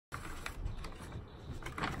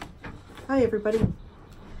Hi everybody,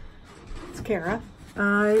 it's Kara.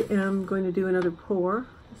 I am going to do another pour.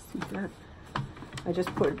 Let's see that. I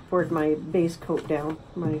just poured my base coat down,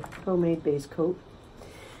 my homemade base coat.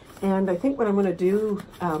 And I think what I'm going to do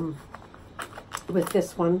with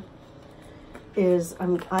this one is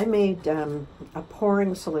I made a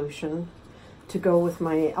pouring solution to go with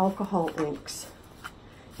my alcohol inks.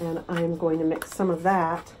 And I'm going to mix some of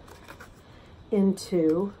that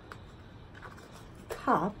into a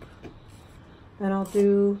cup. And I'll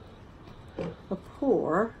do a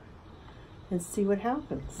pour and see what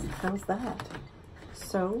happens. How's that?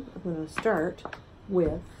 So I'm going to start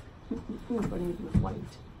with, I need my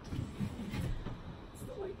white. It's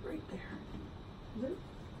the white right there. Is it?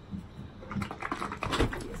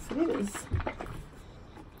 Yes, it is.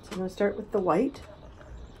 So I'm going to start with the white.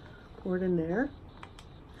 Pour it in there.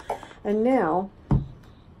 And now,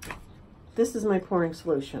 this is my pouring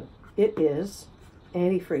solution. It is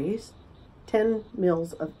antifreeze, 10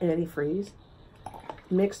 mils of antifreeze,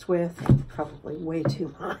 mixed with probably way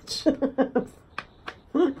too much.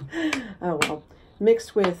 Oh well,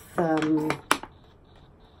 mixed with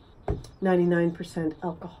 99%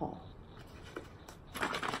 alcohol.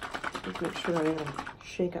 Just make sure I gotta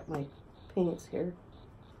shake up my paints here.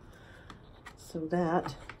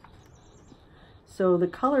 So the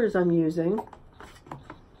colors I'm using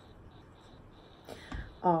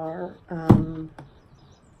are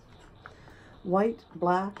white,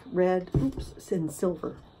 black, red, oops, and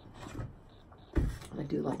silver. I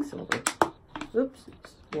do like silver. Oops,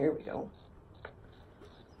 there we go.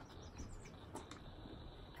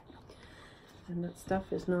 And that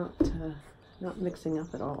stuff is not mixing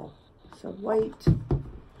up at all. So white,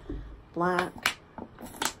 black,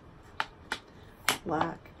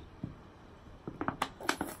 black,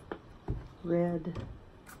 red,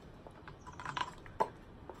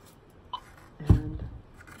 and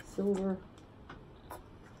silver.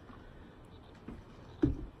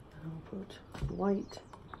 I'll put white,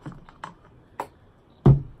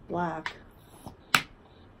 black,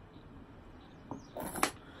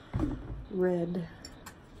 red,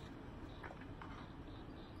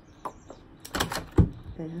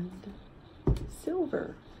 and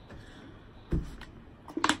silver.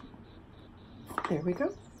 There we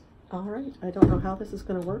go. All right, I don't know how this is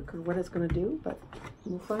going to work or what it's going to do, but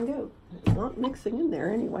we'll find out. It's not mixing in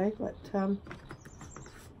there anyway, but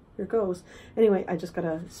here goes. Anyway, I just got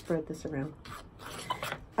to spread this around.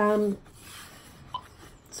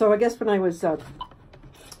 So I guess when I was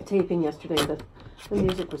taping yesterday, the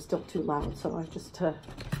music was still too loud, so I just,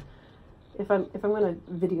 if I'm going to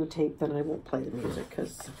videotape, then I won't play the music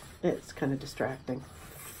because it's kind of distracting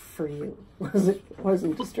for you. It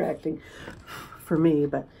wasn't distracting for me,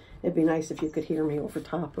 but it'd be nice if you could hear me over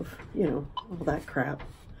top of, you know, all that crap.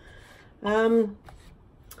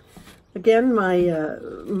 Again, my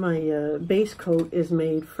base coat is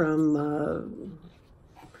made from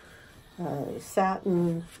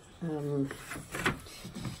satin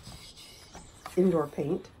indoor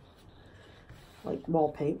paint, like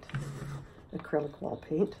wall paint, acrylic wall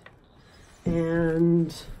paint,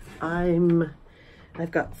 and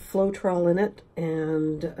I've got Floetrol in it,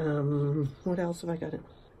 and what else have I got? I'm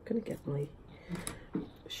gonna get my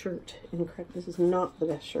shirt incorrect. This is not the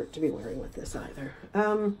best shirt to be wearing with this either.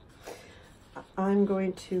 I'm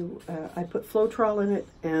going to, I put Floetrol in it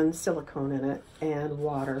and silicone in it and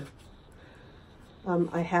water.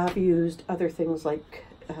 I have used other things like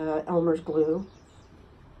Elmer's glue.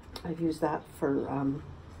 I've used that for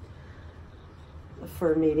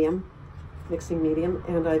medium, mixing medium,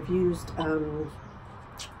 and I've used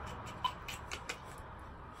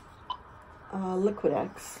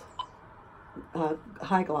Liquid-X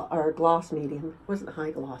high gloss or gloss medium. It wasn't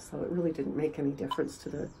high gloss, so it really didn't make any difference to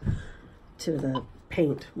the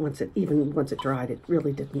paint once it dried. It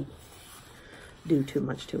really didn't do too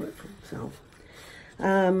much to it. So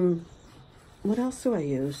what else do I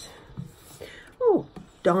use? Oh,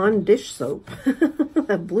 Dawn dish soap.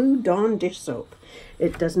 A blue Dawn dish soap.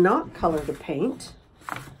 It does not color the paint.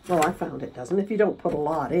 Well, I found it doesn't. If you don't put a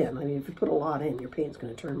lot in, I mean, if you put a lot in, your paint's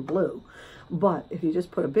going to turn blue. But if you just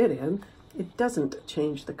put a bit in, it doesn't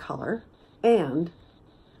change the color, and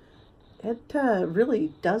it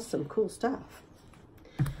really does some cool stuff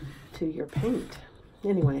to your paint.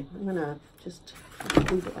 Anyway, I'm going to just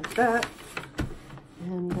leave it like that.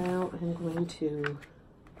 And now I'm going to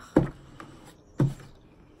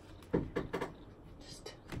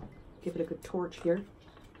just give it a good torch here.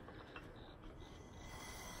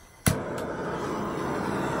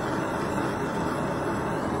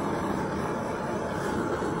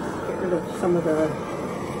 Get rid of some of the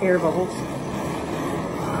air bubbles.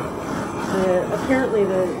 Apparently,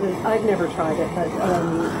 I've never tried it, but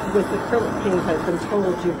with acrylic paint, I've been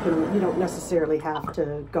told you don't necessarily have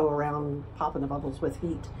to go around popping the bubbles with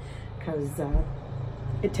heat, because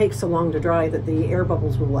it takes so long to dry that the air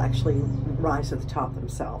bubbles will actually rise to the top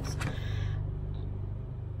themselves.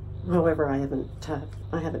 However, I haven't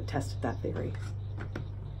tested that theory.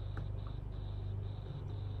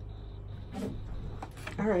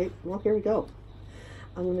 All right, well, here we go.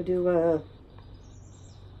 I'm going to do a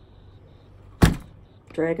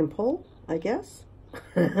drag and pull, I guess.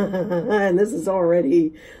 And this is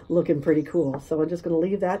already looking pretty cool. So I'm just going to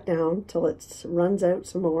leave that down till it runs out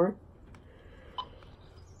some more.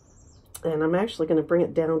 And I'm actually going to bring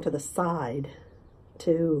it down to the side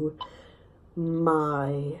to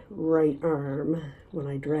my right arm when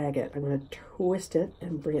I drag it. I'm going to twist it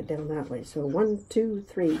and bring it down that way. So 1, 2,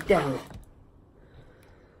 3, down.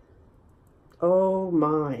 Oh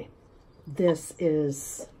my, this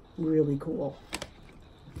is really cool.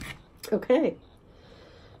 Okay,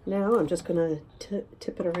 now I'm just gonna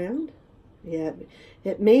tip it around. Yeah,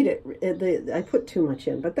 it made it, I put too much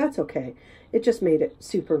in, but that's okay. It just made it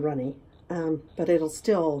super runny, but it'll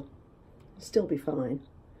still be fine.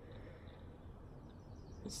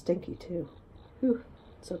 It's stinky too. Whew,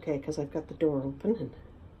 it's okay because I've got the door open and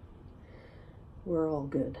we're all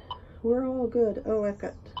good. We're all good. Oh, I've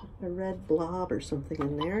got a red blob or something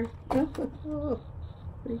in there. Oh,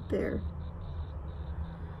 right there.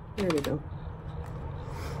 There we go.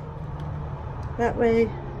 That way,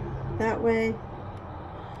 that way,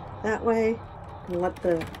 that way. And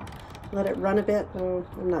let it run a bit. Oh,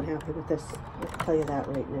 I'm not happy with this. I can tell you that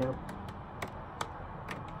right now.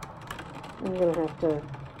 I'm gonna have to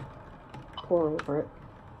pour over it.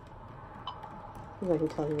 I can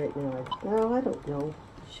tell you right now. No, I don't know.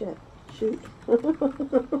 Shit. Shoot.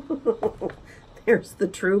 There's the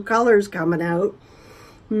true colors coming out.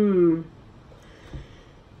 Shoot,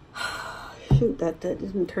 that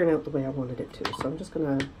didn't turn out the way I wanted it to. So I'm just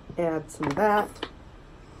going to add some of that,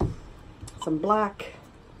 some black,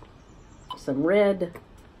 some red,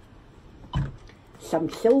 some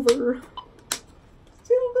silver.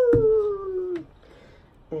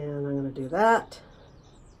 And I'm going to do that.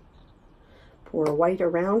 Pour white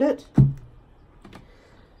around it.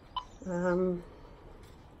 And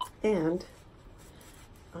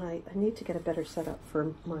I need to get a better setup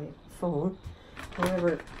for my phone.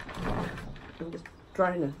 However, I'm just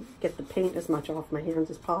trying to get the paint as much off my hands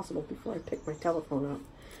as possible before I pick my telephone up,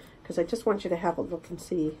 because I just want you to have a look and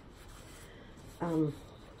see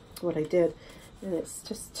what I did. And it's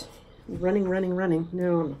just running.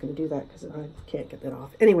 No, I'm not going to do that because I can't get that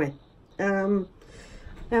off. Anyway, now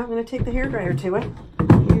I'm going to take the hairdryer to it.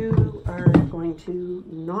 You are going to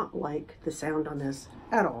not like the sound on this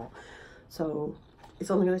at all. So it's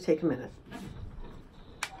only going to take a minute.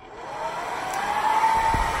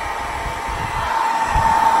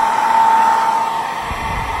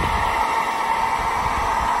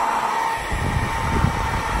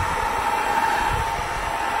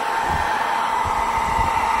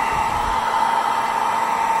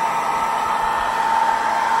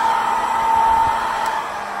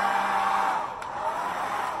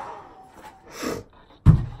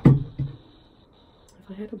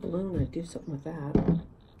 Do something with that.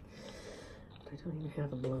 I don't even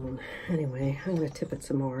have a balloon. Anyway, I'm going to tip it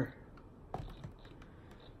some more.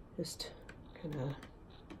 Just kind of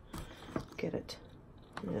get it.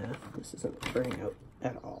 Yeah, this isn't burning out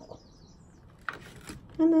at all.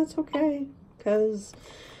 And that's okay, because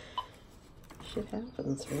shit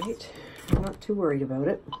happens, right? I'm not too worried about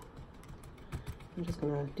it. I'm just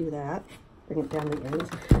going to do that. Bring it down the ends.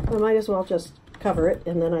 I might as well just cover it,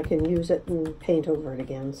 and then I can use it and paint over it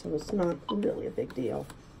again, so it's not really a big deal.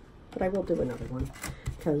 But I will do another one,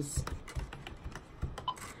 because,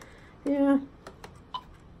 yeah,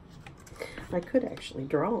 I could actually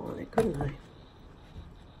draw on it, couldn't I?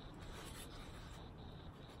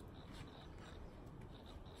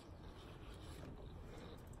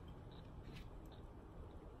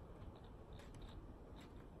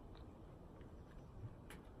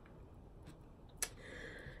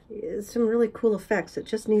 It's some really cool effects. It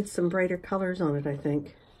just needs some brighter colors on it, I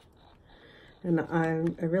think. And I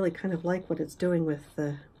really kind of like what it's doing with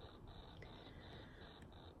the...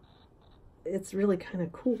 It's really kind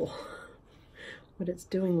of cool what it's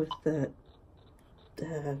doing with the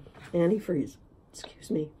antifreeze. Excuse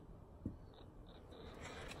me.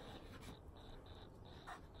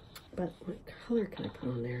 But what color can I put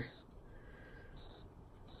on there?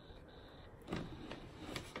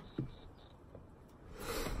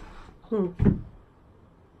 I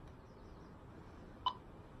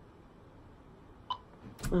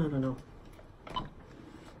don't know.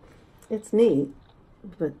 It's neat,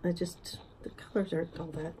 but the colors aren't all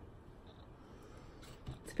that.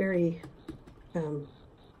 It's very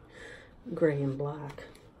gray and black,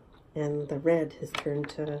 and the red has turned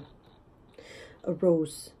to a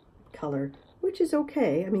rose color, which is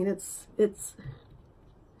okay. I mean, it's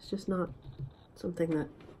just not something that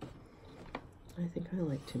I think I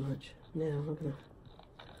like too much. Now I'm gonna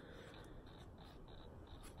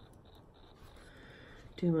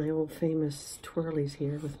do my old famous twirlies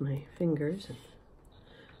here with my fingers and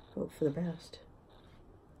hope for the best.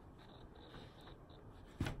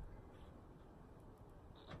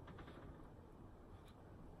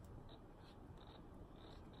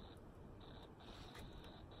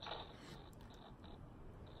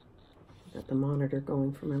 Got the monitor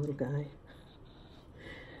going for my little guy.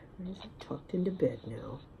 He's tucked into bed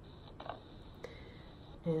now.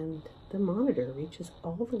 And the monitor reaches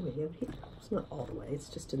all the way out here. It's not all the way, it's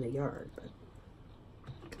just in the yard, but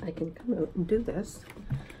I can come out and do this.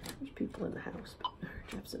 There's people in the house, but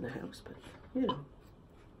Jeff's in the house, but you know,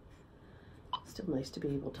 still nice to be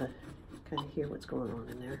able to kind of hear what's going on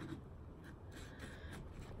in there.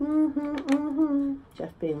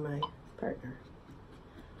 Jeff being my partner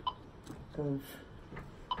of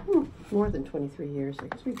more than 23 years. I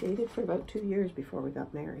guess we dated for about 2 years before we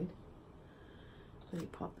got married. Then he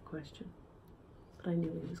popped the question. But I knew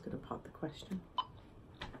he was going to pop the question.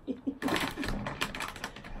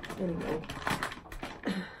 Anyway.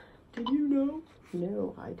 Did you know?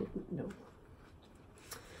 No, I didn't know.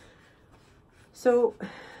 So,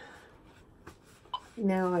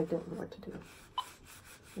 now I don't know what to do.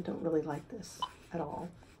 I don't really like this at all.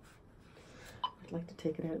 I'd like to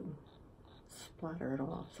take it out and splatter it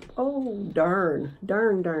off. Oh, darn.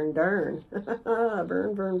 Darn, darn, darn.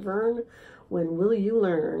 Burn, burn, burn. When will you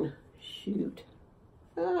learn? Shoot.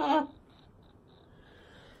 Ah.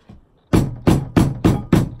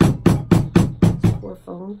 This poor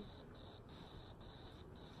phone.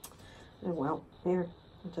 Oh, well, here.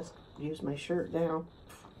 I'll just use my shirt now.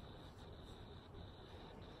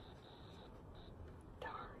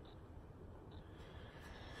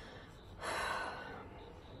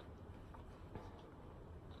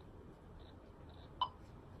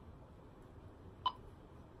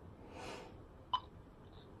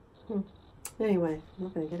 Anyway, I'm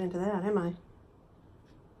not going to get into that, am I?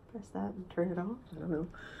 Press that and turn it off? I don't know.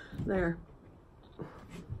 There.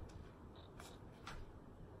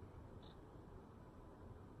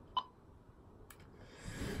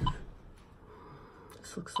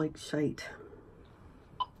 This looks like shite.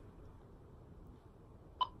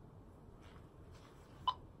 I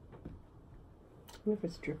wonder if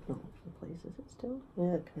it's dripping all over the place. Is it still?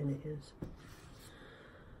 Yeah, it kind of is.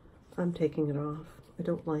 I'm taking it off. I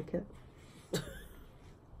don't like it.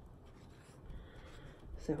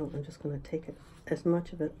 So I'm just going to take it, as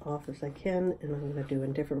much of it off as I can, and I'm going to do a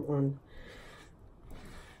different one.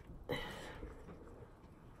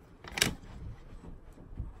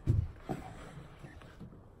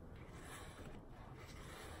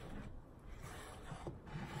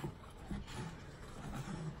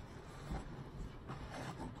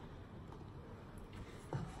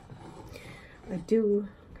 I do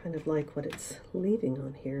kind of like what it's leaving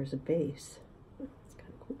on here as a base. It's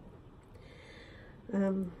kind of cool.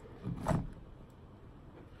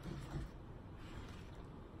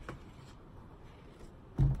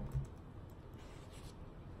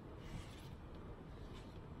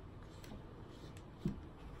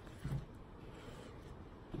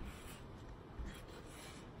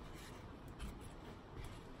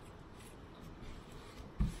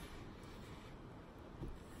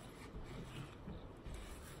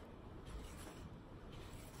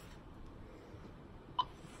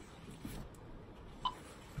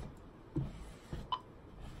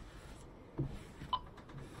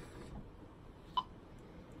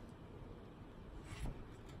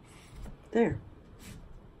 There.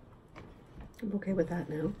 I'm okay with that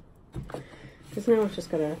now. Because now it's just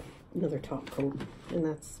got another top coat, and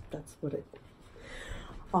that's what it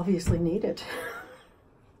obviously needed.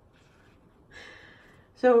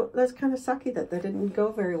 So that's kind of sucky that didn't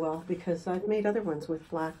go very well, because I've made other ones with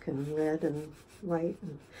black and red and white,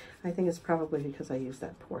 and I think it's probably because I used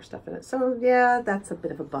that pour stuff in it. So yeah, that's a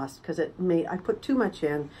bit of a bust, because I put too much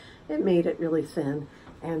in. It made it really thin.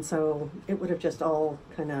 And so it would have just all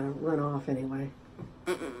kind of run off anyway.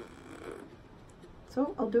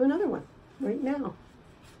 So I'll do another one right now.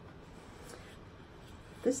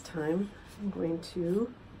 This time I'm going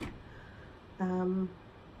to I'm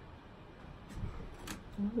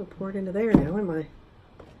going to pour it into there now, am I?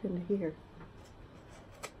 Into here.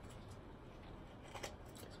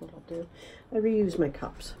 That's what I'll do. I reuse my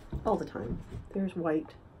cups all the time. There's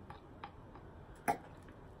white.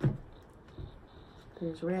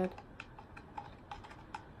 There's red.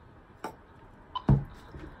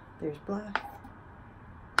 There's black.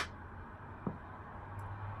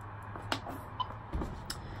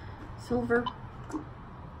 Silver.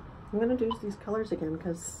 I'm going to use these colors again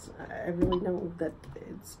because I really know that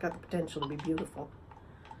it's got the potential to be beautiful.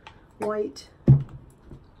 White,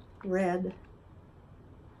 red,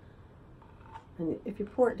 and if you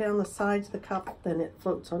pour it down the sides of the cup, then it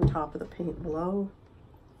floats on top of the paint below,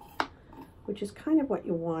 which is kind of what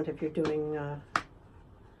you want if you're doing,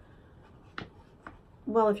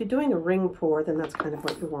 well, if you're doing a ring pour, then that's kind of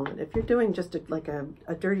what you want. If you're doing just like a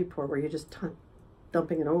dirty pour where you're just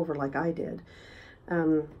dumping it over like I did,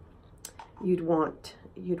 you'd want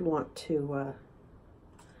to,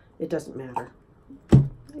 it doesn't matter.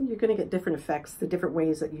 You're going to get different effects, the different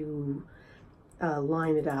ways that you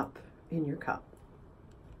line it up in your cup.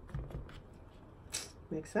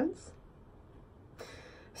 Make sense?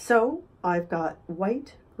 So I've got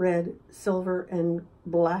white, red, silver, and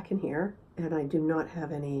black in here, and I do not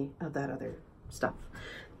have any of that other stuff.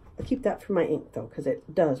 I keep that for my ink though, because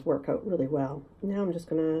it does work out really well. Now I'm just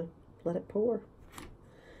going to let it pour.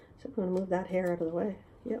 So I'm going to move that hair out of the way.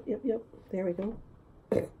 Yep. There we go.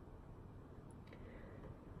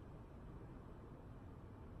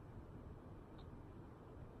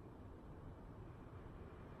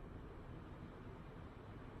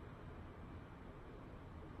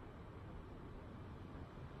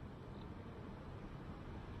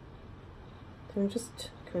 So I'm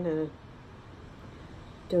just kind of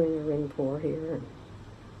doing a ring pour here and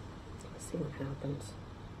see what happens.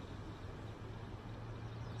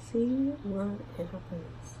 See what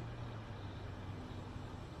happens.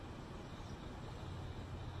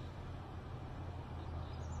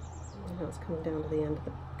 And now it's coming down to the end of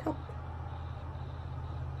the cup.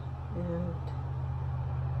 And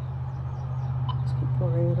just keep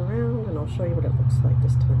pouring it around, and I'll show you what it looks like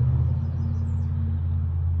this time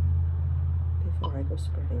before I go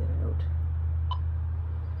spreading it out.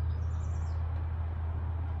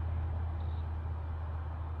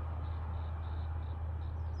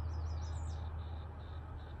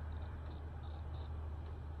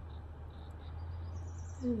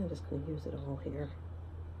 And I'm just going to use it all here.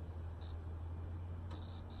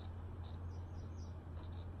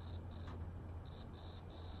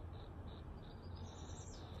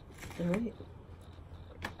 All right.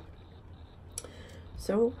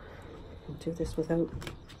 So I'll do this without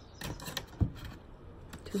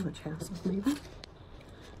too much hassle, maybe.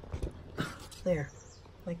 There,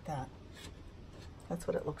 like that. That's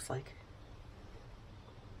what it looks like.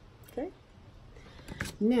 Okay.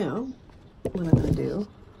 Now, what I'm going to do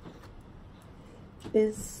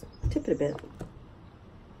is tip it a bit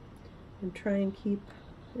and try and keep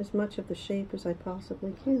as much of the shape as I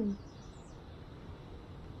possibly can.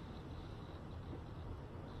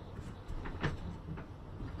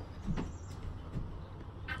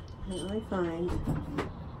 And I find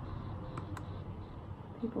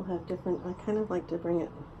people have different, I kind of like to bring it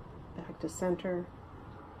back to center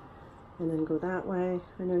and then go that way.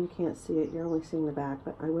 I know you can't see it, you're only seeing the back,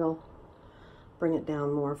 but I will bring it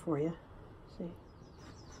down more for you. See?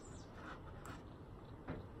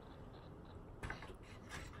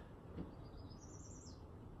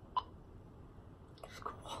 It's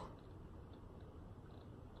cool.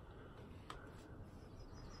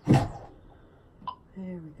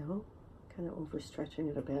 There we go. Kind of overstretching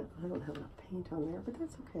it a bit. I don't have enough paint on there, but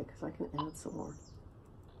that's okay because I can add some more.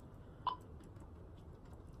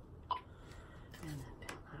 And then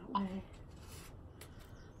down that way.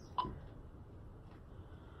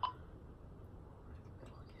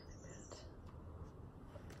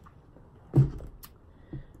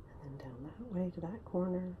 Way to that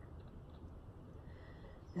corner,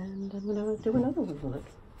 and I'm going to do another one on it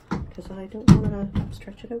because I don't want to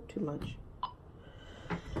stretch it out too much.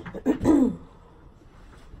 My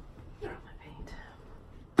paint.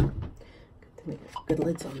 Good thing I got good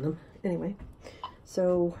lids on them. Anyway,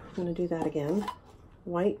 so I'm going to do that again.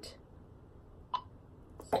 White,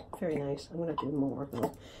 very nice. I'm going to do more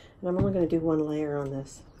though, and I'm only going to do one layer on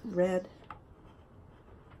this. Red.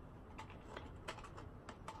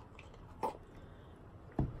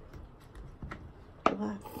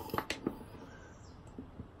 Black.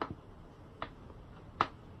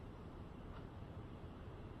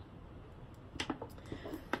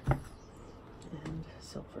 And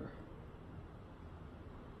silver.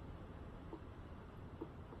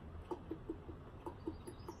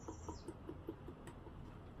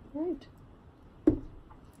 Right.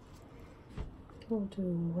 We'll do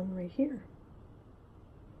one right here.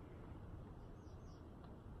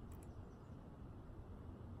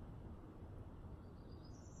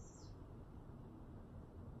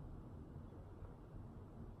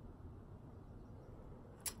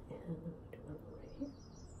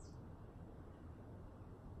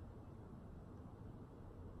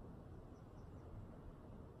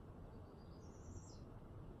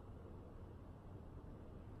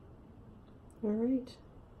 All right.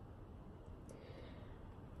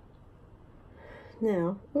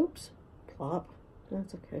 Now, oops, plop.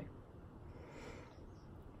 That's okay.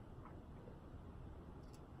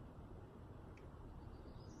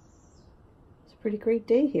 It's a pretty great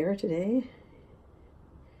day here today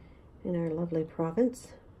in our lovely province.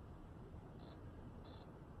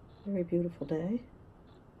 Very beautiful day.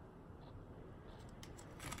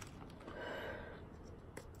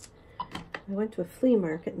 I went to a flea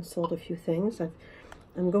market and sold a few things.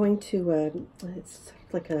 I'm going to, it's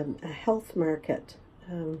like a health market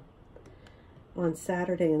on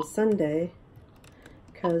Saturday and Sunday,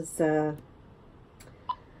 because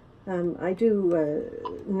I do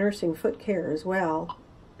nursing foot care as well.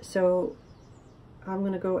 So I'm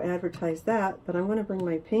going to go advertise that, but I'm going to bring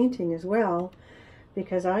my painting as well,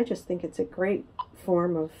 because I just think it's a great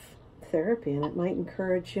form of therapy, and it might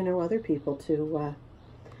encourage, you know, other people to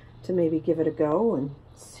maybe give it a go and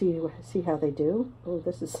see how they do. Oh,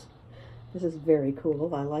 this is very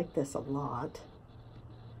cool. I like this a lot.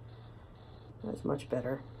 That's much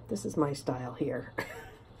better. This is my style here.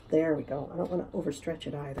 There we go. I don't want to overstretch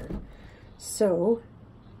it either. So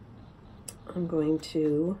I'm going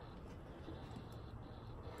to.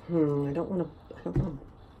 I don't want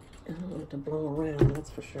it to blow around.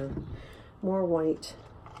 That's for sure. More white.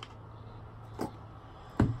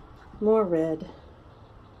 More red.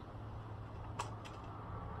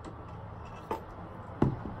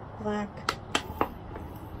 Black.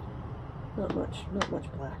 Not much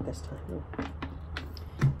black this time. No.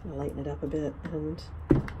 I'll lighten it up a bit, and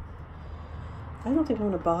I don't think I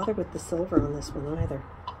want to bother with the silver on this one either.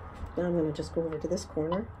 Now I'm going to just go over to this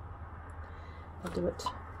corner. I'll do it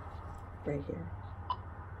right here.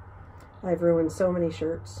 I've ruined so many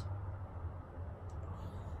shirts.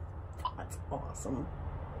 That's awesome.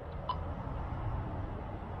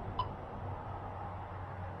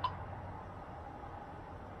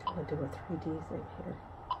 I'm going to do a 3D thing here.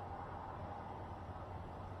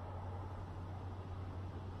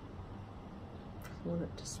 I want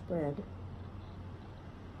it to spread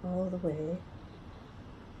all the way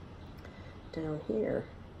down here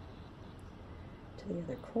to the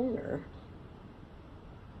other corner.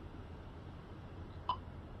 I'm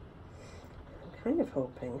kind of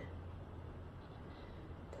hoping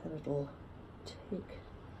that it'll take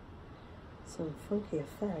some funky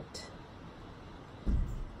effect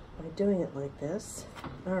by doing it like this.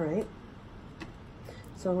 All right,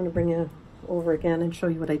 so I'm going to bring it over again and show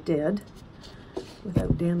you what I did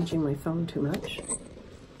without damaging my phone too much.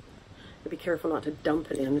 Be careful not to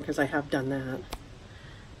dump it in, because I have done that.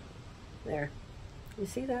 There, you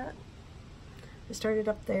see that? I started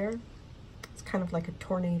up there. It's kind of like a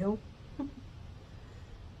tornado.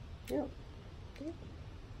 Yep. Yep.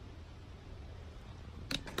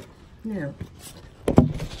 Now,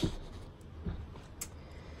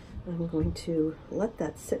 I'm going to let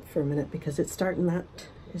that sit for a minute, because it's starting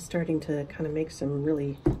to kind of make some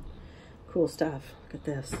really cool stuff. Look at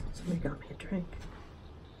this. Somebody got me a drink.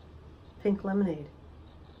 Pink lemonade.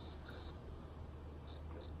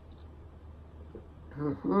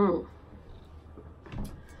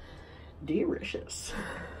 Delicious.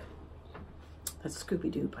 That's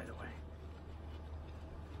Scooby-Doo, by the way.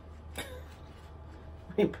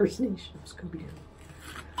 My impersonation of Scooby-Doo.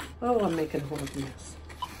 Oh, I'm making a horrible mess.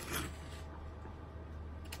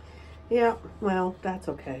 Yeah, well, that's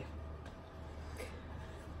okay.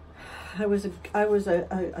 I was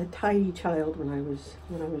a tidy child when I was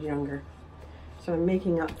younger, so I'm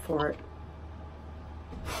making up for it.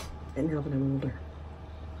 And now that I'm older,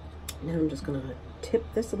 now I'm just gonna tip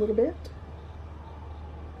this a little bit.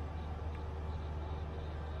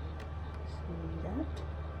 See that,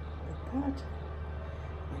 like that,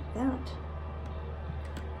 like that,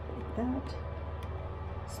 like that.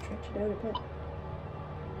 Stretch it out a bit.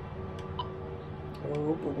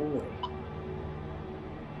 Oh boy.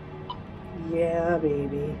 Yeah,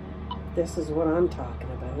 baby. This is what I'm talking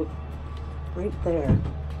about. Right there.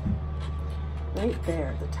 Right there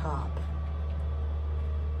at the top.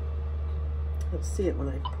 You'll see it when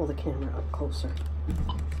I pull the camera up closer.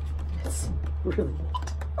 It's really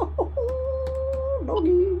neat. Oh,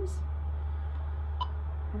 doggies.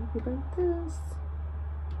 Happy about this.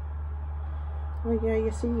 Oh yeah,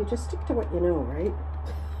 you see, you just stick to what you know, right?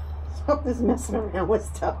 Stop this messing around with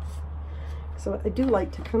stuff. So I do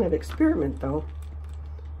like to kind of experiment, though.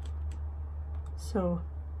 So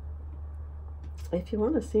if you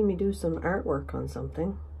want to see me do some artwork on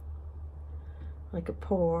something, like a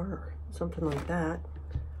pour or something like that,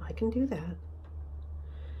 I can do that.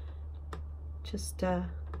 Just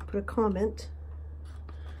put a comment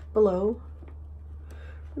below.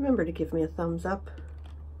 Remember to give me a thumbs up.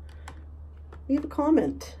 leave a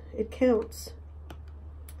comment. It counts.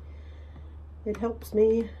 It helps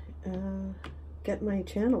me get my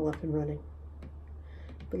channel up and running.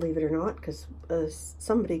 Believe it or not, because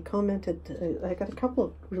somebody commented, I got a couple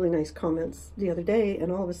of really nice comments the other day, and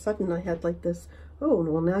all of a sudden I had like this, oh,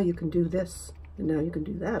 well now you can do this, and now you can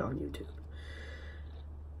do that on YouTube.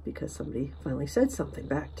 Because somebody finally said something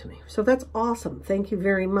back to me. So that's awesome. Thank you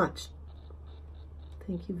very much.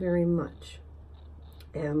 Thank you very much.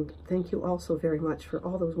 And thank you also very much for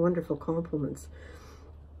all those wonderful compliments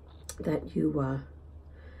that you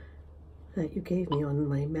gave me on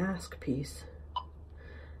my mask piece.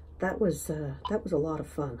 That was a lot of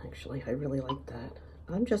fun, actually. I really liked that.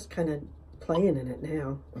 I'm just kind of playing in it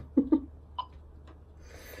now.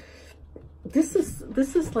 This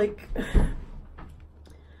is like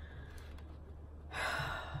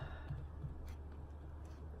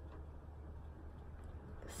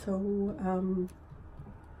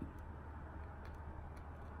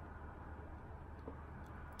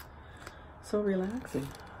so relaxing.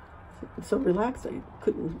 So relaxed I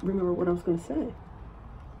couldn't remember what I was going to say.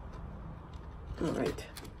 All right,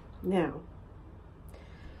 now,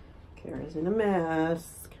 Kara's in a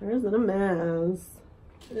mess. Kara's in a mess.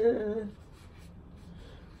 I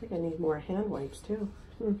think I need more hand wipes too.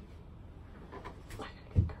 I gotta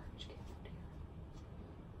get garbage can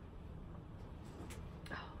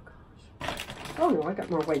out here. Oh gosh. Oh no, I got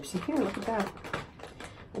more wipes in here. Look at that.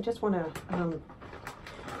 I just want to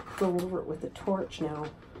go over it with the torch now,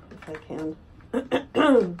 if I can.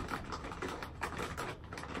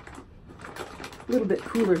 A little bit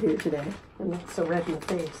cooler here today. I'm not so red in the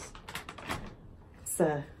face. It's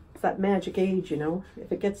that magic age, you know.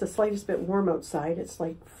 If it gets the slightest bit warm outside, it's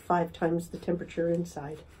like 5 times the temperature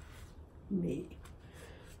inside. Me.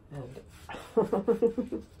 And well,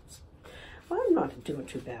 I'm not doing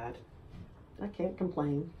too bad. I can't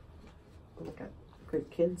complain. I got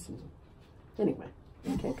good kids, and anyway,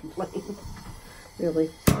 I can't complain. Really.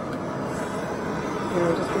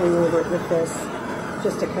 I'm just going over it with this,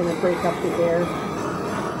 just to kind of break up the air.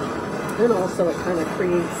 And also it kind of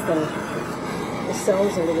creates the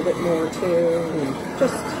cells a little bit more too. And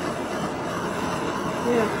just,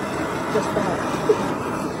 yeah, just that.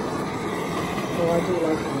 Oh, I do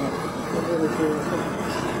like that. I really do.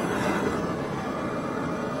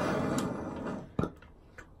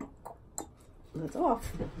 That's off.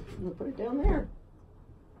 I'm going to put it down there.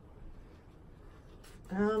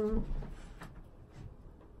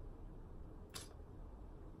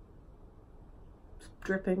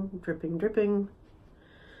 Dripping, dripping, dripping.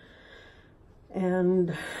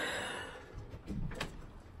 And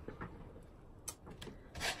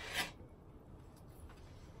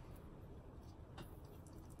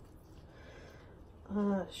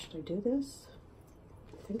should I do this?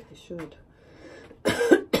 I think I should.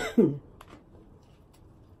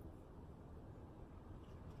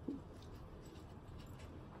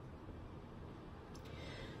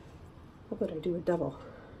 How about I do a double?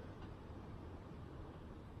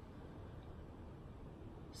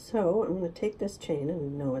 So I'm going to take this chain,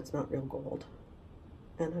 and no, it's not real gold,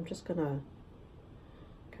 and I'm just going to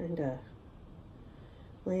kind of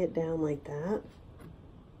lay it down like that,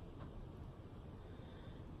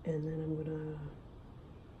 and then I'm going to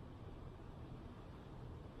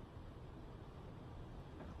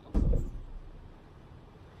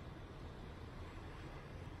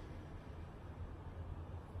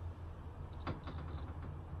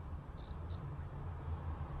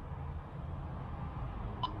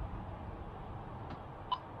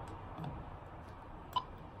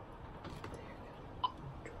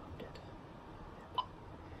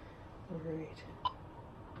right.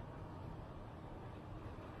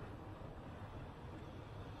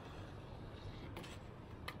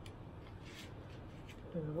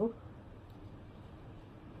 Now,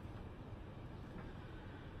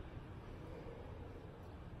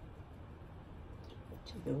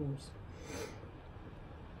 to those.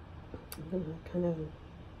 I'm gonna kind of,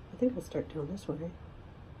 I think I'll start down this way.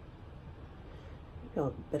 I'll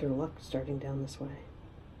have better luck starting down this way.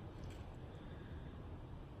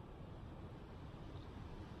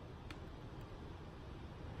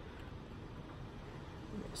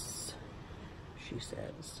 She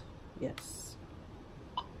says, yes.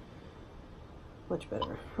 Much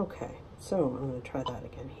better. Okay, so I'm going to try that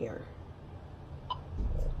again here.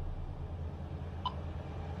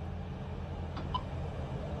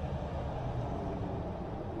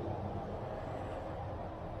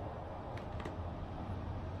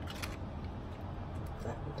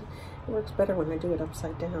 It works better when I do it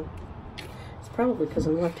upside down. It's probably because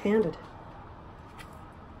I'm left-handed.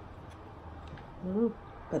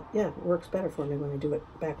 But yeah, it works better for me when I do it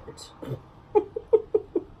backwards.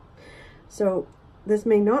 So this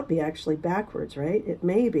may not be actually backwards, right? It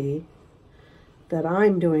may be that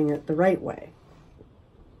I'm doing it the right way.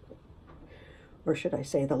 Or should I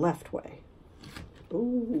say the left way?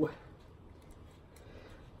 Ooh.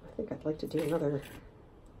 I think I'd like to do another.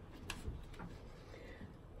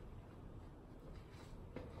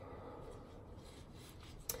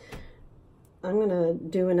 I'm going to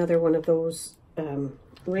do another one of those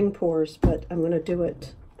ring pours, but I'm going to do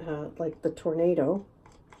it like the tornado.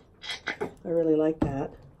 I really like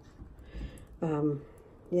that.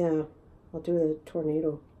 Yeah, I'll do the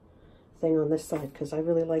tornado thing on this side because I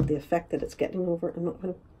really like the effect that it's getting over. I'm not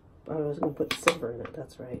going to, I was going to put silver in it,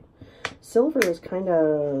 that's right. Silver is kind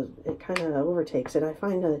of, it kind of overtakes it. I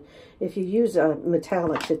find that if you use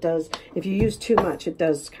metallics, it does, if you use too much, it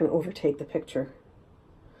does kind of overtake the picture.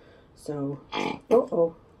 So,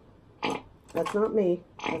 uh-oh, that's not me,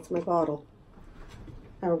 that's my bottle.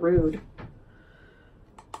 How rude.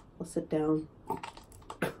 I'll sit down.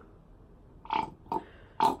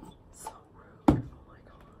 So rude, oh my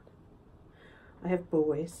God. I have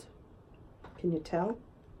boys. Can you tell?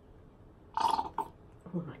 Oh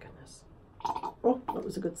my goodness. Oh, that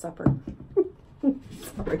was a good supper.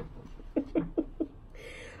 Sorry.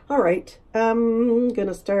 All right, I'm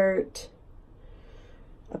gonna start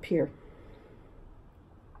up here.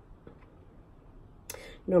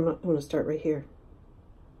 No, I'm going to start right here.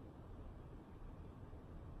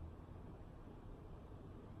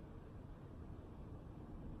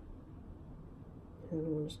 And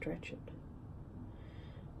I'm going to stretch it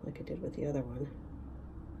like I did with the other one.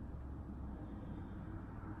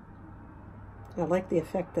 I like the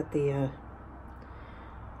effect that the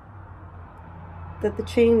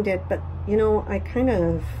chain did, but you know, I kind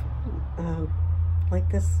of like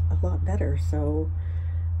this a lot better, so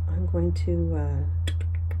I'm going to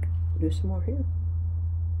do some more here.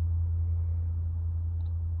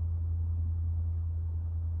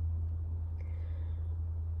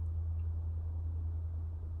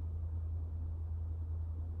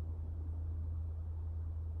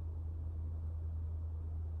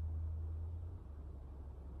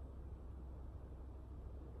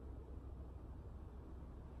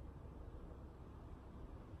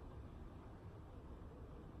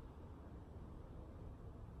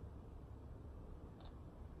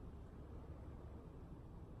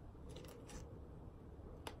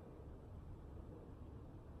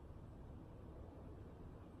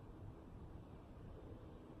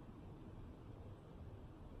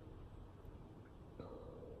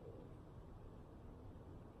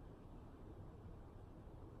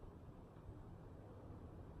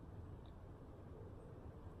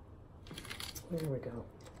 There we go.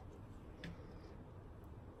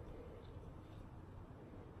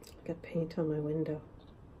 Got paint on my window.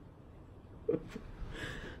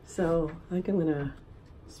 So I think I'm gonna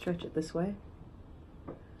stretch it this way.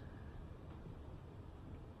 Oh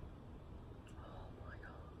my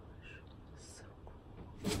gosh, so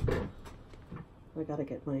cool. I gotta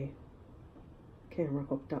get my camera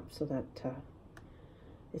hooked up so that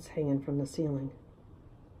it's hanging from the ceiling,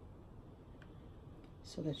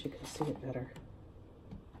 so that you can see it better.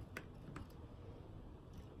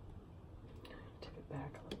 Tip it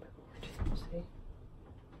back a little bit more too, see?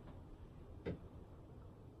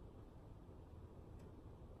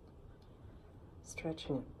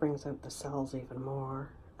 Stretching it brings out the cells even more.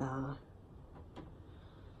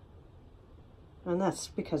 And that's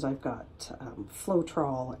because I've got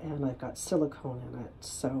Floetrol and I've got silicone in it,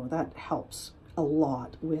 so that helps a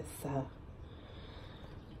lot with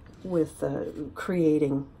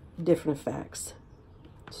creating different effects.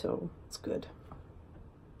 So it's good.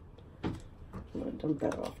 I'm gonna dump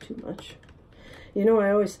that off too much. You know,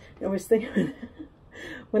 I always think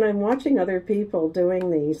when I'm watching other people doing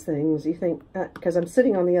these things, you think, because I'm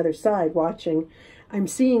sitting on the other side watching, I'm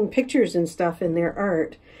seeing pictures and stuff in their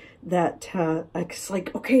art that it's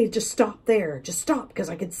like, okay, just stop there, just stop, because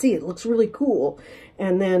I can see it looks really cool,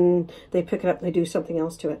 and then they pick it up and they do something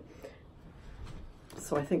else to it.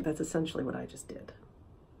 So I think that's essentially what I just did.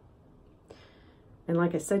 And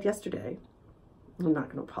like I said yesterday, I'm not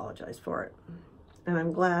going to apologize for it. And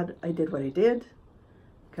I'm glad I did what I did,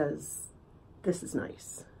 because this is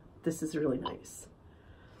nice. This is really nice.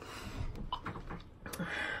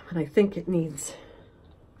 And I think it needs,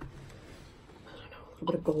 I don't know, a little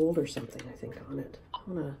bit of gold or something, I think, on it.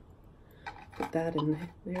 I'm going to put that in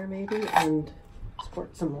there maybe and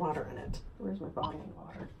squirt some water in it. Where's my bottle of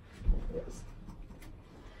water? There it is.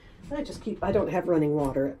 I just keep, I don't have running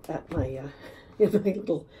water at my, in my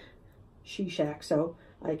little she shack, so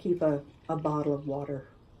I keep a bottle of water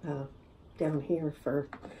down here for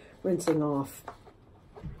rinsing off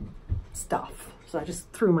stuff. So I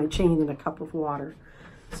just threw my chain in a cup of water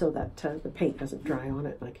so that the paint doesn't dry on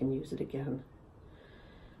it and I can use it again.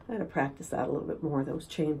 I gotta practice that a little bit more, those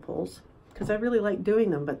chain pulls, because I really like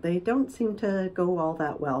doing them, but they don't seem to go all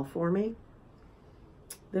that well for me.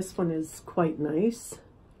 This one is quite nice.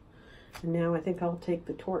 And now I think I'll take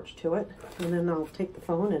the torch to it, and then I'll take the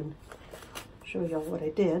phone and show y'all what I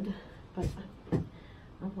did. But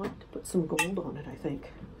I want to put some gold on it, I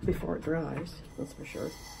think, before it dries, that's for sure.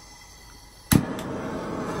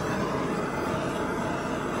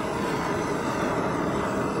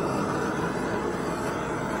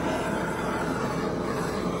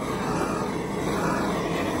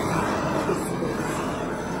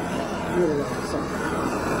 Really awesome.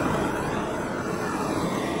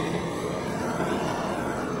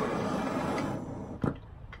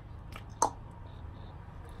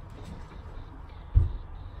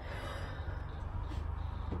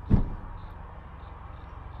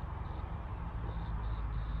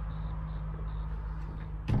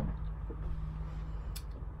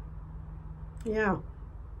 Yeah.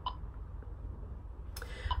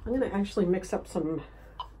 I'm going to actually mix up some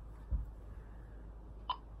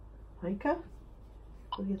mica.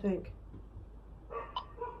 What do you think?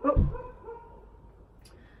 Oh,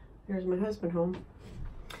 there's my husband home.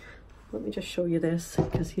 Let me just show you this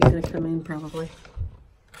because he's going to come in probably.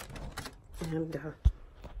 And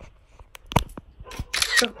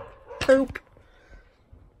poop.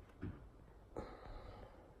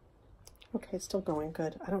 Okay, it's still going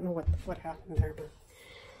good. I don't know what happened there, but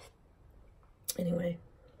anyway,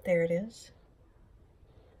 there it is.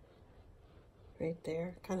 Right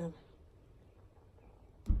there, kind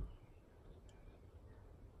of.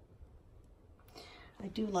 I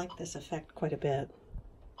do like this effect quite a bit.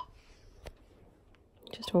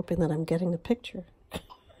 Just hoping that I'm getting the picture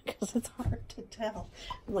because it's hard to tell.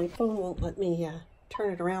 My phone won't let me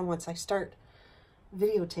turn it around once I start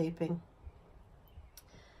videotaping.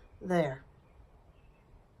 There.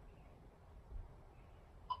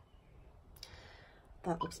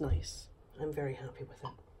 That looks nice. I'm very happy with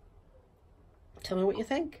it. Tell me what you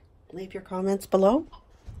think. Leave your comments below.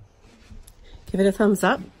 Give it a thumbs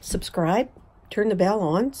up. Subscribe. Turn the bell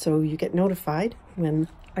on so you get notified when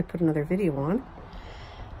I put another video on.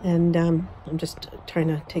 And I'm just trying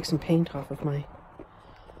to take some paint off of my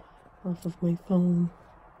phone.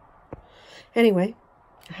 Anyway,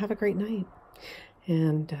 have a great night.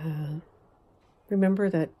 And remember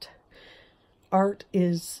that art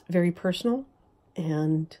is very personal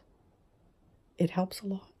and it helps a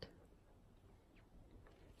lot.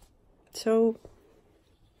 So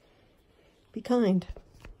be kind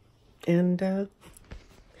and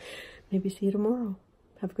maybe see you tomorrow.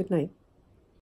 Have a good night.